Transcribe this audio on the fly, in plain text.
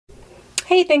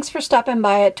Hey, thanks for stopping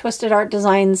by at Twisted Art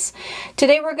Designs.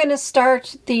 Today we're going to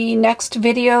start the next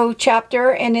video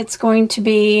chapter, and it's going to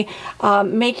be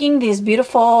making these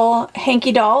beautiful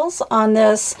hanky dolls on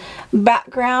this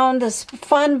background, this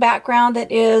fun background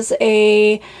that is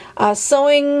a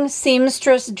sewing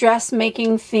seamstress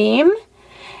dressmaking theme.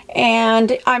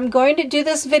 And I'm going to do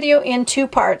this video in two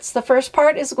parts. The first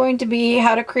part is going to be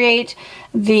how to create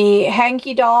the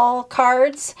hanky doll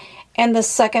cards, and the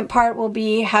second part will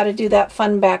be how to do that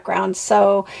fun background.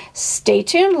 So stay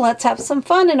tuned. Let's have some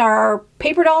fun in our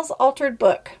Paper Dolls Altered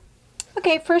book.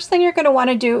 Okay, first thing you're going to want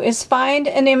to do is find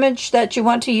an image that you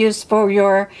want to use for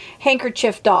your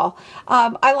handkerchief doll.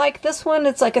 I like this one.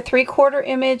 It's like a 3/4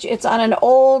 image. It's on an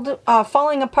old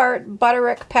falling apart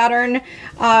butterick pattern.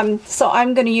 So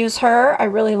I'm going to use her. I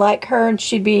really like her, and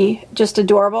she'd be just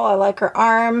adorable. I like her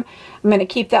arm. I'm going to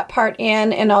keep that part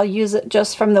in, and I'll use it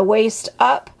just from the waist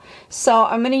up. So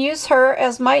I'm going to use her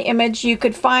as my image. You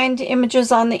could find images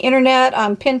on the internet,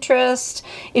 on Pinterest,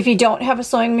 if you don't have a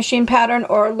sewing machine pattern,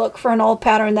 or look for an old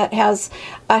pattern that has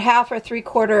a 1/2 or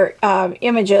 3/4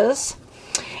 images.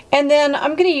 And then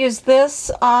I'm going to use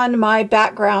this on my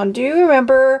background. Do you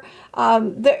remember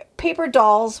the paper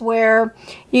dolls where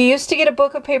you used to get a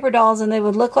book of paper dolls and they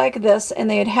would look like this, and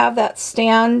they'd have that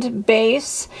stand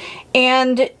base,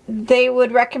 and they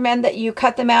would recommend that you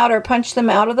cut them out or punch them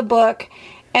out of the book,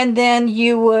 and then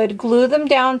you would glue them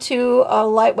down to a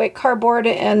lightweight cardboard,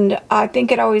 and I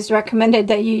think it always recommended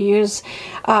that you use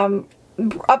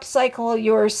upcycle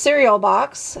your cereal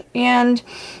box, and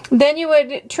then you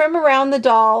would trim around the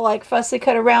doll, like fussy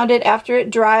cut around it after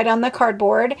it dried on the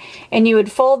cardboard, and you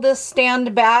would fold this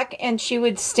stand back and she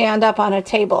would stand up on a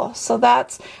table. So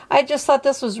I just thought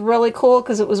this was really cool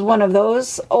because it was one of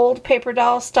those old paper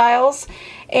doll styles.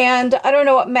 And I don't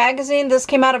know what magazine, this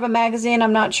came out of a magazine,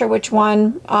 I'm not sure which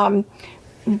one.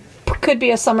 Could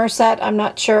be a Somerset, I'm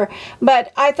not sure,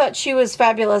 but I thought she was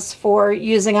fabulous for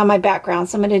using on my background.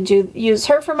 So I'm going to use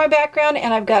her for my background,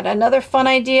 and I've got another fun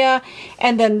idea,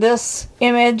 and then this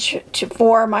image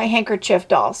for my handkerchief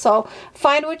doll. So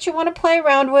find what you want to play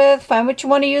around with, find what you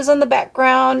want to use on the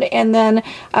background, and then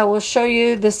I will show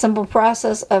you the simple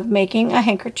process of making a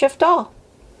handkerchief doll.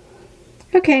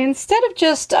 Okay, instead of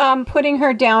just putting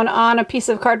her down on a piece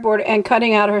of cardboard and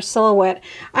cutting out her silhouette,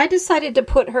 I decided to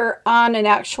put her on an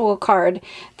actual card.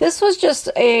 This was just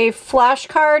a flash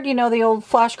card, you know, the old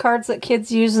flash cards that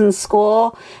kids use in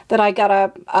school that I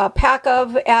got a pack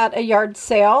of at a yard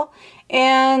sale.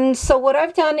 And so what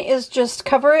I've done is just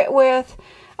cover it with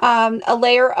a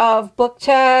layer of book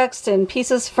text and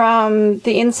pieces from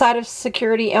the inside of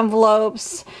security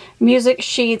envelopes, music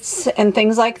sheets, and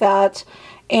things like that.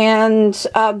 And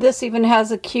this even has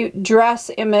a cute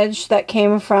dress image that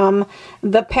came from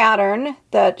the pattern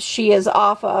that she is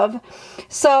off of.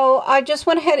 So I just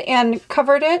went ahead and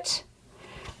covered it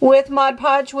with Mod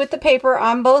Podge with the paper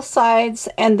on both sides,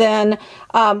 and then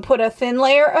put a thin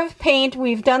layer of paint.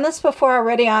 We've done this before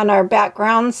already on our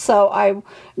background, so I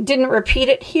didn't repeat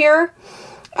it here.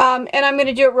 And I'm going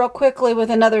to do it real quickly with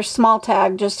another small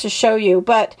tag just to show you.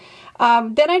 But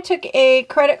then I took a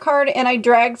credit card and I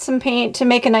dragged some paint to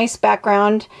make a nice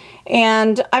background,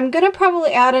 and I'm going to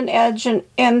probably add an edge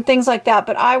and things like that,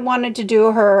 but I wanted to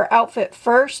do her outfit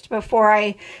first before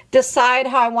I decide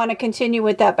how I want to continue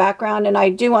with that background, and I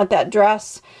do want that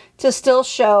dress to still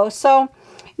show. So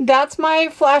that's my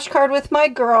flash card with my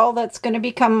girl that's going to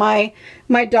become my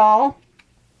doll.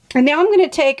 And now I'm going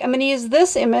to use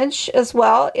this image as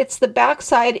well. It's the back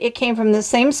side. It came from the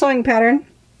same sewing pattern.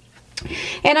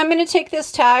 And I'm going to take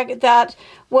this tag that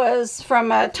was from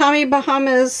Tommy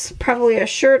Bahama's, probably a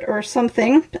shirt or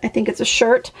something. I think it's a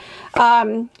shirt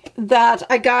that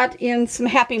I got in some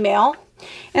Happy Mail.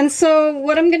 And so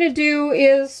what I'm going to do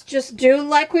is just do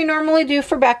like we normally do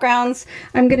for backgrounds.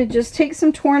 I'm going to just take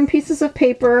some torn pieces of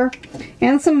paper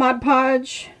and some Mod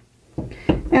Podge,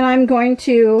 and I'm going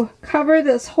to cover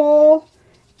this whole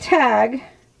tag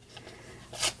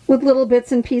with little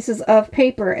bits and pieces of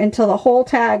paper until the whole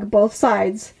tag, both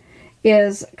sides,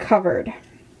 is covered.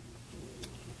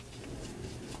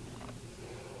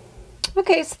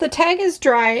 Okay, so the tag is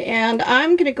dry, and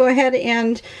I'm going to go ahead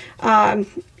and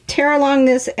tear along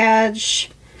this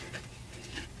edge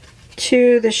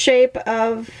to the shape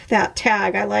of that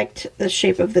tag. I liked the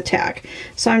shape of the tag,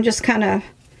 so I'm just kind of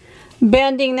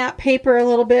bending that paper a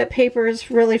little bit. Paper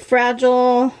is really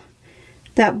fragile.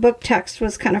 That book text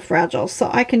was kind of fragile, so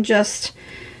I can just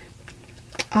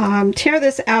tear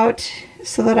this out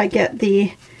so that I get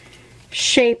the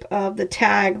shape of the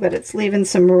tag, but it's leaving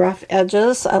some rough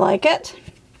edges. I like it.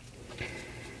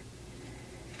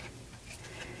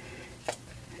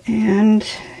 And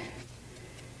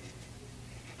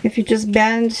if you just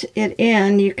bend it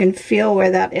in, you can feel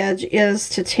where that edge is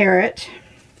to tear it.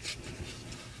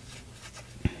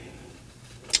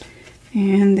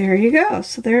 And there you go.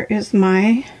 So there is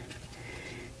my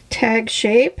tag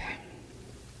shape.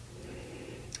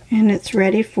 And it's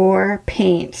ready for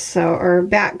paint, so, or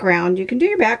background. You can do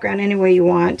your background any way you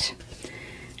want.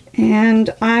 And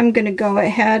I'm going to go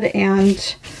ahead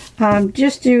and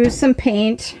just do some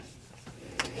paint.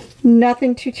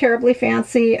 Nothing too terribly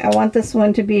fancy. I want this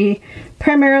one to be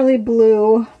primarily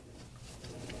blue.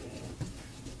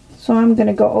 So I'm going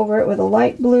to go over it with a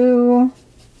light blue.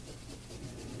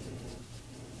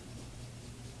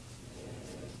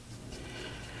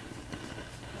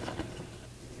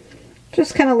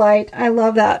 Just kind of light. I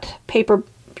love that paper,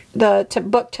 the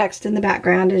book text in the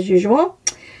background as usual.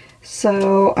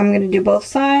 So I'm going to do both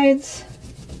sides.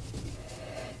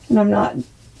 And I'm not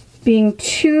being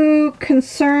too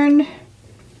concerned.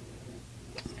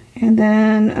 And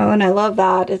then, oh, and I love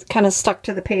that. It's kind of stuck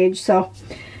to the page. So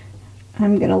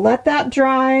I'm going to let that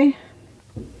dry.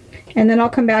 And then I'll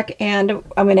come back and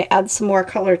I'm going to add some more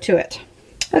color to it.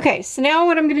 Okay, so now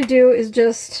what I'm going to do is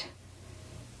just...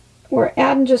 we're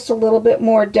adding just a little bit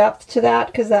more depth to that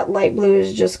because that light blue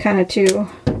is just kind of too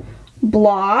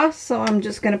blah. So I'm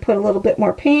just going to put a little bit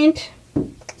more paint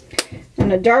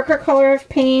and a darker color of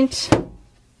paint.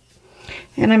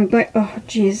 And I'm going, oh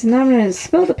geez, now I'm going to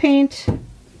spill the paint.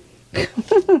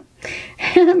 And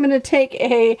I'm going to take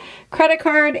a credit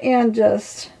card and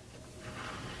just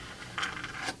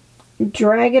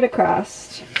drag it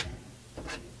across.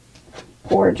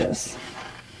 Gorgeous.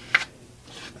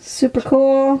 Super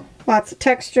cool. Lots of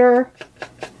texture,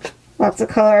 lots of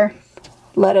color.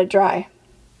 Let it dry.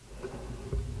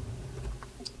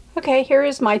 Okay, here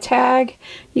is my tag.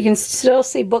 You can still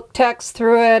see book text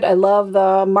through it. I love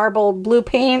the marbled blue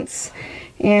paints.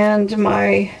 And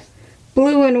my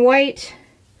blue and white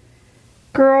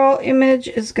girl image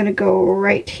is going to go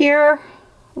right here.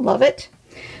 Love it.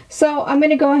 So I'm going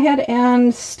to go ahead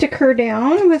and stick her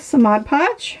down with some Mod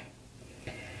Podge.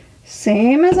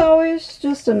 Same as always,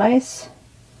 just a nice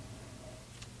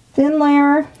thin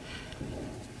layer.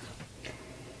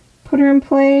 Put her in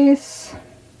place.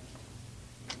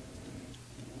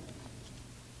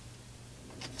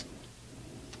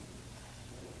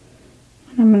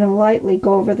 I'm going to lightly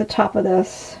go over the top of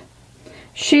this.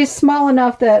 She's small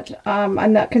enough that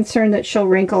I'm not concerned that she'll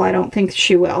wrinkle. I don't think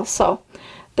she will. So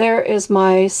there is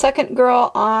my second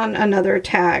girl on another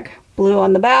tag. Blue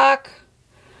on the back.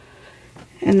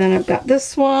 And then I've got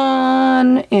this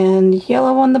one and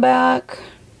yellow on the back.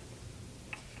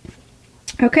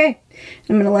 Okay,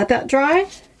 I'm going to let that dry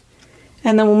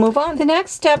and then we'll move on. The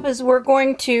next step is we're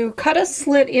going to cut a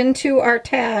slit into our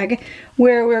tag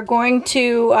where we're going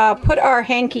to put our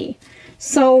hanky.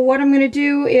 So what I'm going to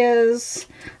do is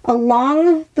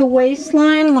along the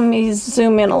waistline, let me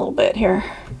zoom in a little bit here.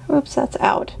 Oops, that's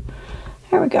out.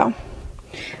 There we go.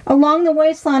 Along the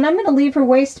waistline, I'm going to leave her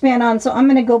waistband on, so I'm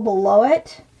going to go below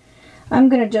it. I'm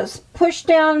going to just push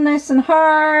down nice and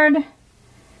hard,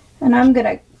 and I'm going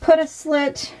to put a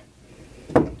slit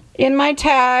in my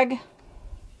tag.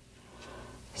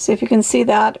 See if you can see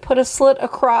that. Put a slit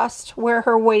across where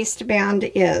her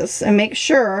waistband is, and make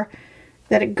sure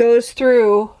that it goes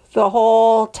through the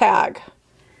whole tag,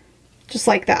 just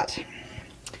like that.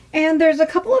 And there's a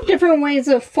couple of different ways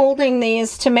of folding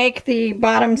these to make the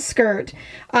bottom skirt.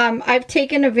 I've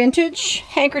taken a vintage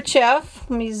handkerchief.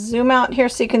 Let me zoom out here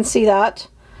so you can see that.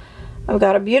 I've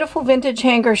got a beautiful vintage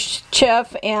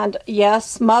handkerchief, and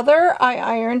yes, mother, I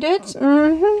ironed it.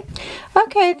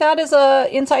 Okay, that is a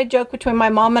inside joke between my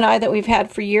mom and I that we've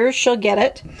had for years. She'll get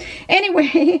it.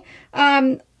 Anyway,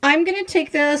 I'm going to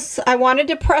take this. I wanted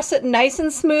to press it nice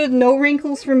and smooth, no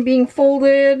wrinkles from being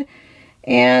folded.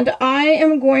 And I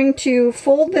am going to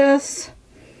fold this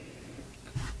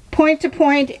point to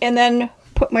point and then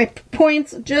put my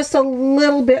points just a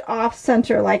little bit off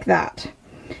center like that.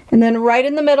 And then right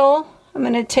in the middle, I'm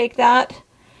going to take that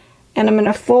and I'm going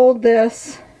to fold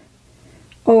this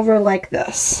over like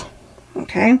this.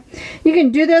 Okay, you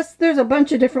can do this. There's a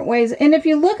bunch of different ways. And if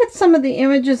you look at some of the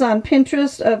images on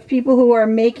Pinterest of people who are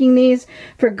making these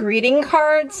for greeting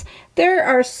cards, there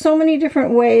are so many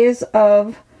different ways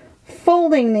of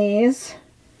folding these.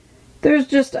 There's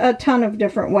just a ton of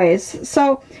different ways.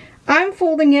 So I'm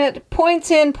folding it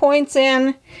points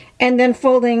in, and then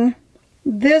folding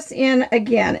this in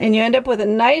again, and you end up with a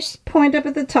nice point up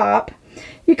at the top.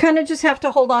 You kind of just have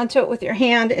to hold on to it with your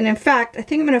hand, and in fact I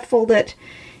think I'm going to fold it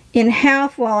in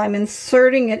half while I'm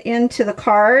inserting it into the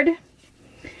card.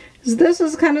 So this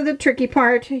is kind of the tricky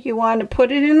part. You want to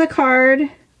put it in the card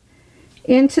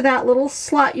into that little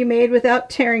slot you made without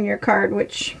tearing your card,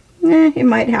 which It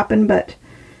might happen, but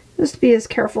just be as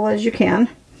careful as you can.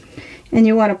 And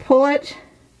you want to pull it,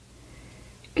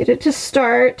 get it to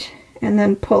start, and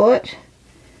then pull it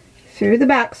through the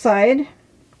back side.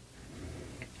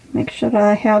 Make sure that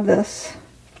I have this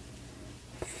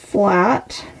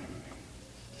flat.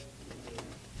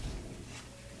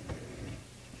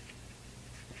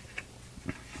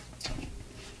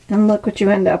 And look what you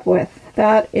end up with.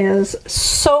 That is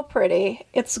so pretty.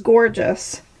 It's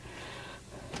gorgeous.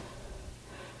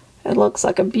 It looks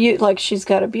like like she's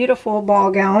got a beautiful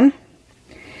ball gown.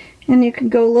 And you can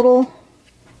go a little,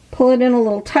 pull it in a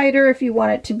little tighter if you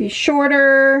want it to be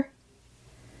shorter.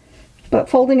 But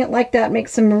folding it like that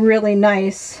makes them really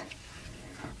nice.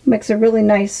 Makes a really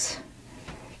nice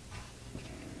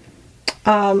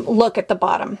look at the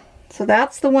bottom. So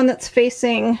that's the one that's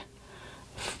facing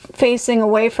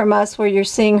away from us, where you're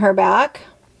seeing her back.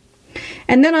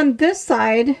 And then on this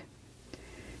side,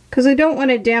 because I don't want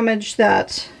to damage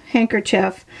that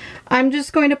handkerchief, I'm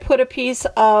just going to put a piece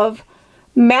of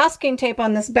masking tape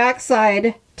on this back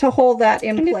side to hold that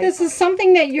in place. If this is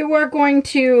something that you are going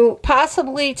to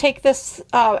possibly take this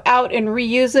out and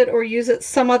reuse it, or use it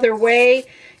some other way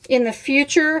in the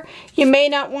future, you may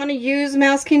not want to use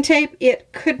masking tape.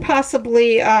 It could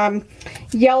possibly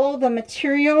yellow the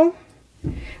material.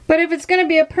 But if it's going to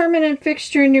be a permanent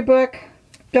fixture in your book,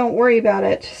 don't worry about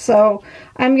it. So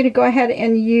I'm going to go ahead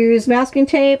and use masking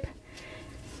tape,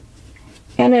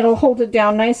 and it'll hold it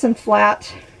down nice and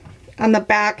flat on the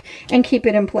back and keep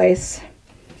it in place.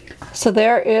 So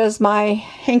there is my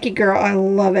hanky girl. I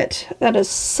love it. That is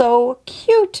so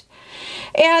cute.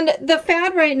 And the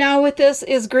fad right now with this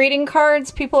is greeting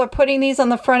cards. People are putting these on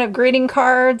the front of greeting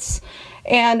cards,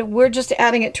 and we're just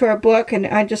adding it to our book, and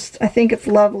I think it's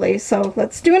lovely. So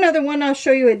let's do another one. I'll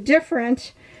show you a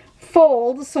different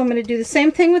fold. So I'm going to do the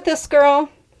same thing with this girl.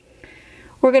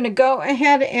 We're going to go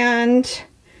ahead and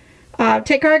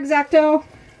take our X-Acto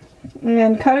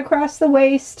and cut across the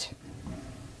waist.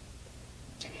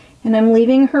 And I'm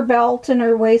leaving her belt and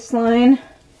her waistline.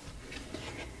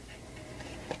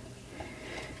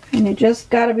 And you just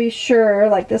got to be sure,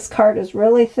 like this card is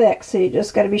really thick, so you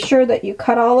just got to be sure that you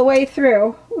cut all the way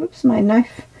through. Oops, my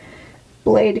knife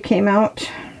blade came out.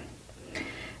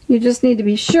 You just need to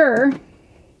be sure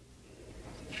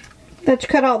that you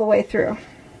cut all the way through.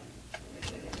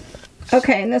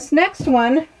 Okay, and this next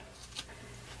one,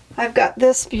 I've got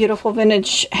this beautiful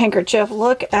vintage handkerchief.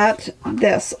 Look at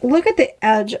this. Look at the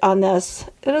edge on this.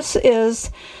 This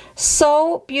is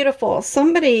so beautiful.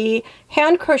 Somebody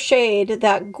hand crocheted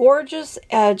that gorgeous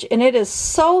edge, and it is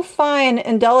so fine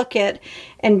and delicate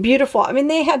and beautiful. I mean,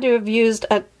 they had to have used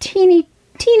a teeny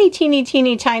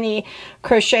tiny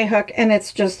crochet hook, and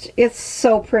it's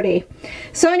so pretty.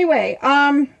 So anyway,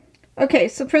 okay,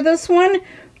 so for this one, I'm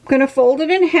gonna fold it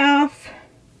in half.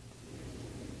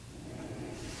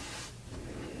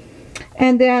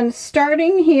 And then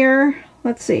starting here,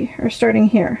 let's see, or starting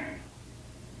here.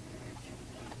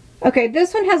 Okay,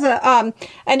 this one has an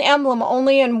emblem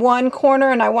only in one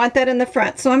corner, and I want that in the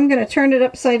front. So I'm going to turn it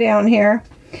upside down here.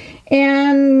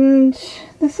 And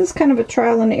this is kind of a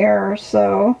trial and error,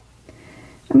 so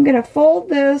I'm going to fold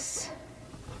this,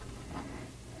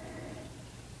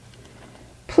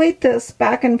 pleat this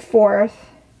back and forth.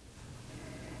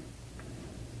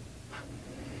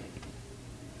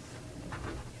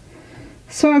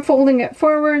 So I'm folding it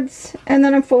forwards, and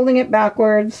then I'm folding it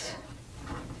backwards.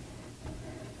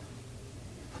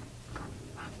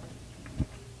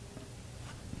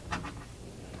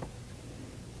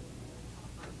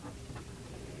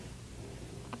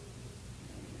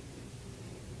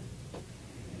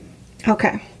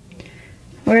 Okay,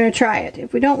 we're going to try it.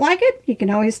 If we don't like it, you can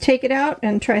always take it out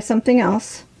and try something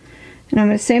else. And I'm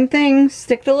going to, same thing,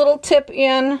 stick the little tip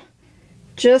in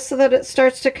just so that it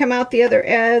starts to come out the other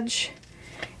edge,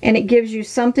 and it gives you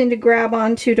something to grab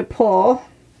onto to pull.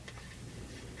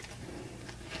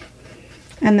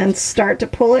 And then start to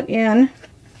pull it in.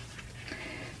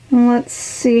 And let's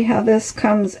see how this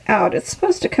comes out. It's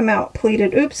supposed to come out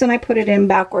pleated. Oops, and I put it in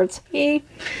backwards. Okay,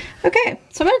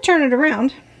 so I'm going to turn it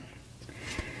around.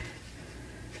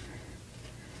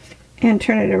 And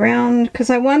turn it around, because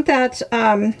I want that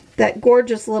that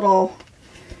gorgeous little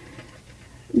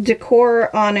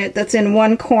decor on it that's in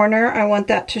one corner. I want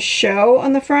that to show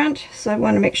on the front, so I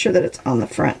want to make sure that it's on the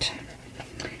front.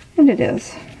 And it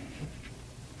is.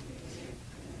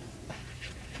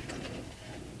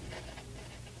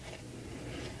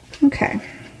 Okay.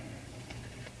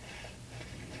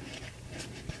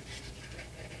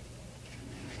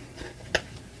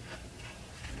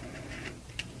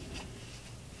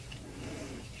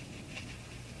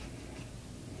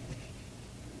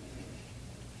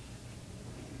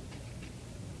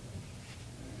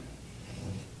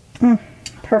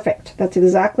 Perfect. That's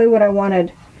exactly what I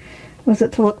wanted, was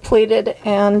it to look pleated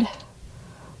and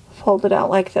folded out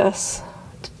like this.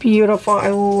 It's beautiful. I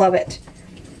love it.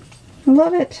 I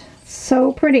love it.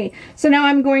 So pretty. So now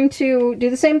I'm going to do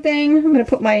the same thing. I'm going to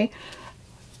put my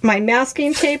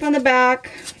masking tape on the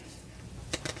back.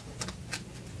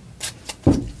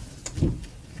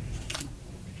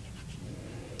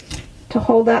 To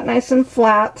hold that nice and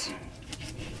flat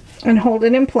and hold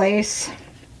it in place.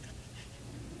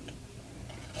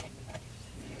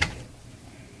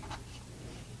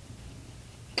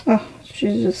 Oh,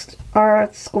 she's just,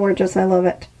 it's gorgeous. I love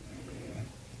it.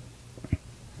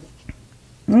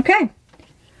 Okay,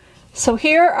 so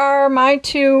here are my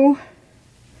two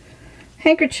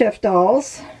handkerchief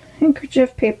dolls,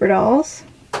 handkerchief paper dolls.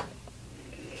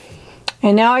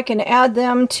 And now I can add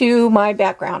them to my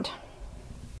background.